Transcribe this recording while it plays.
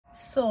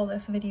So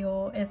this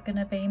video is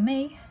gonna be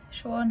me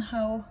showing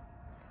how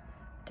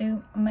I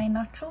do my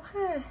natural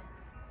hair.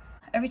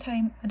 Every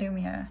time I do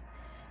my hair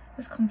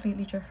it's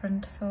completely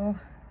different, so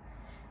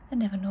I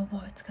never know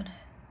what it's gonna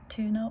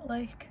turn out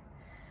like.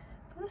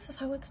 But this is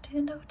how it's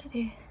turned out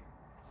today.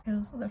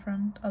 Curls at the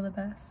front are the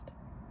best.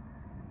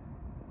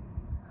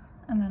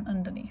 And then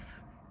underneath.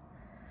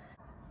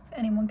 If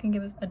anyone can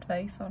give us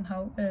advice on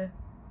how to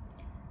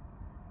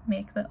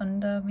make the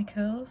under my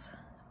curls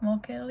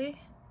more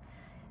curly,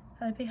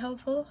 that'd be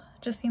helpful.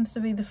 Just seems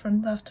to be the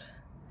front that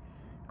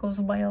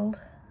goes wild.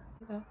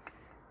 I'm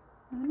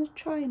gonna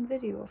try and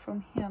video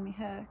from here my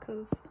hair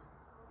because it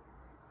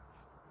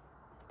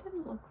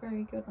didn't look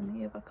very good on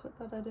the other clip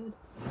that I did.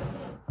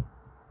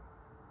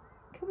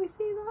 Can we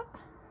see that?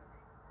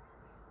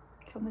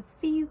 Can we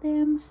see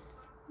them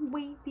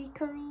wavy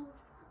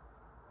curls?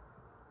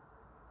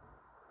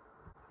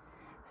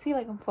 I feel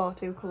like I'm far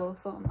too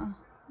close on that.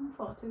 I'm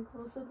far too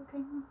close to the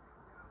camera.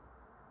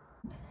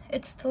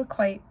 It's still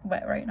quite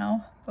wet right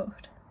now,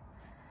 but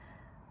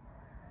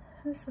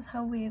this is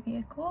how wavy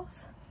it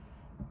goes.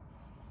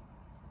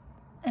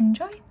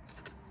 Enjoy!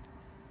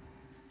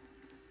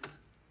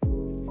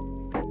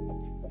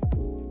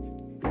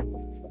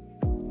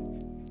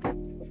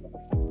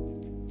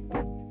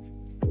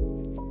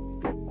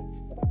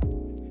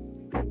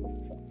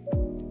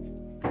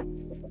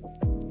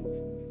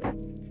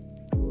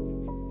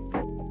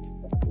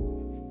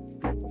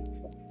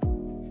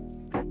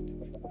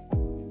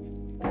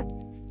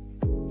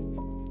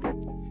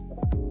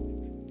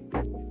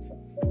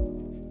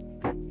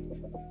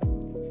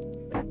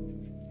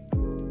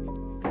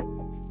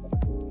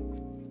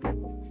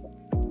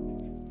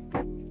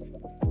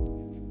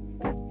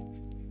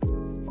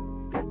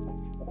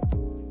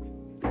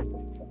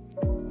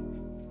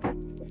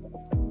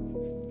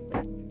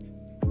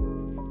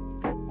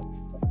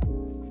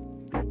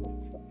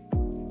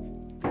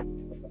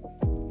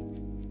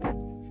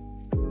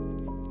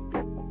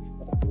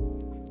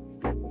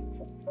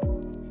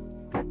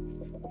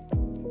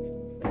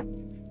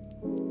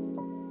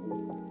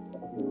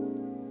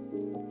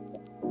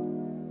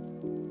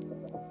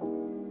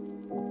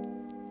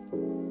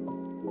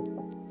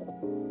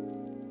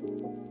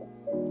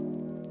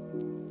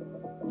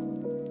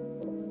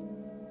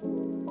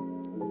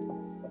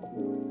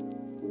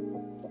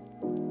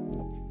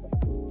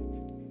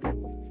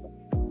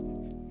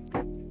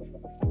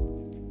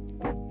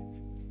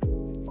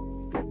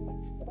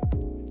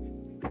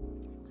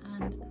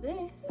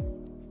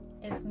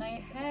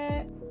 My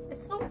hair,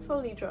 it's not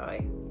fully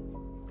dry,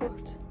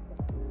 but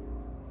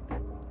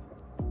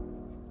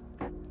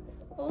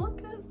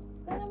look at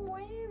them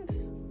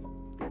waves.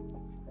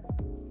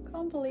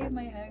 Can't believe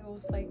my hair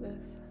goes like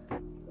this.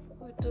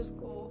 Oh, it does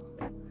go.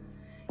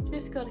 You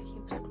just gotta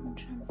keep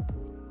scrunching.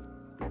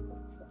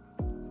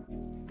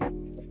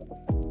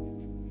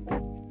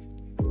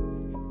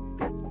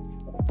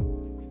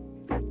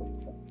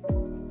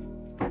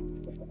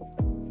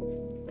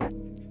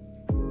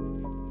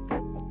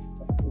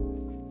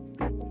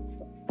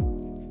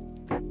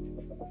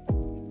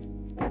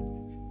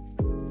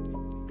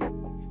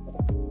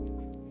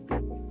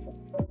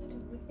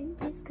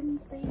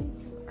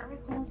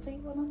 See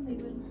what I'm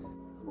doing.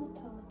 I'll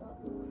tell if that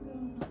looks good or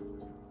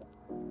not.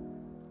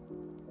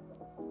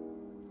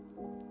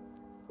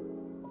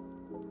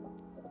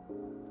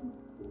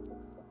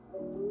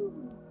 Ooh,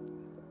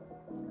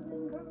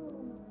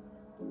 girls.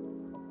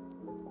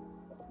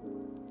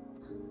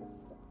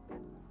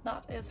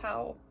 That is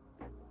how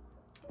I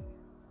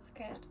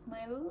get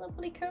my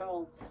lovely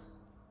curls.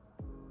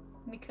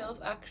 My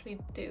curls actually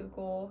do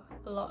go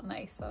a lot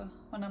nicer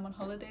when I'm on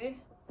holiday.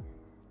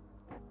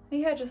 My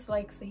hair just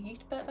likes the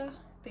heat better,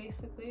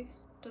 basically.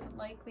 Doesn't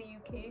like the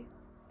UK.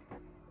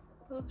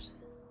 But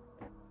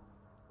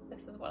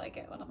this is what I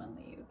get when I'm in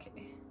the UK.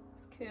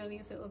 As curly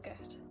as it'll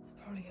get. It's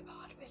probably a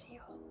bad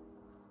video.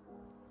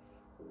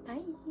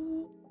 Bye!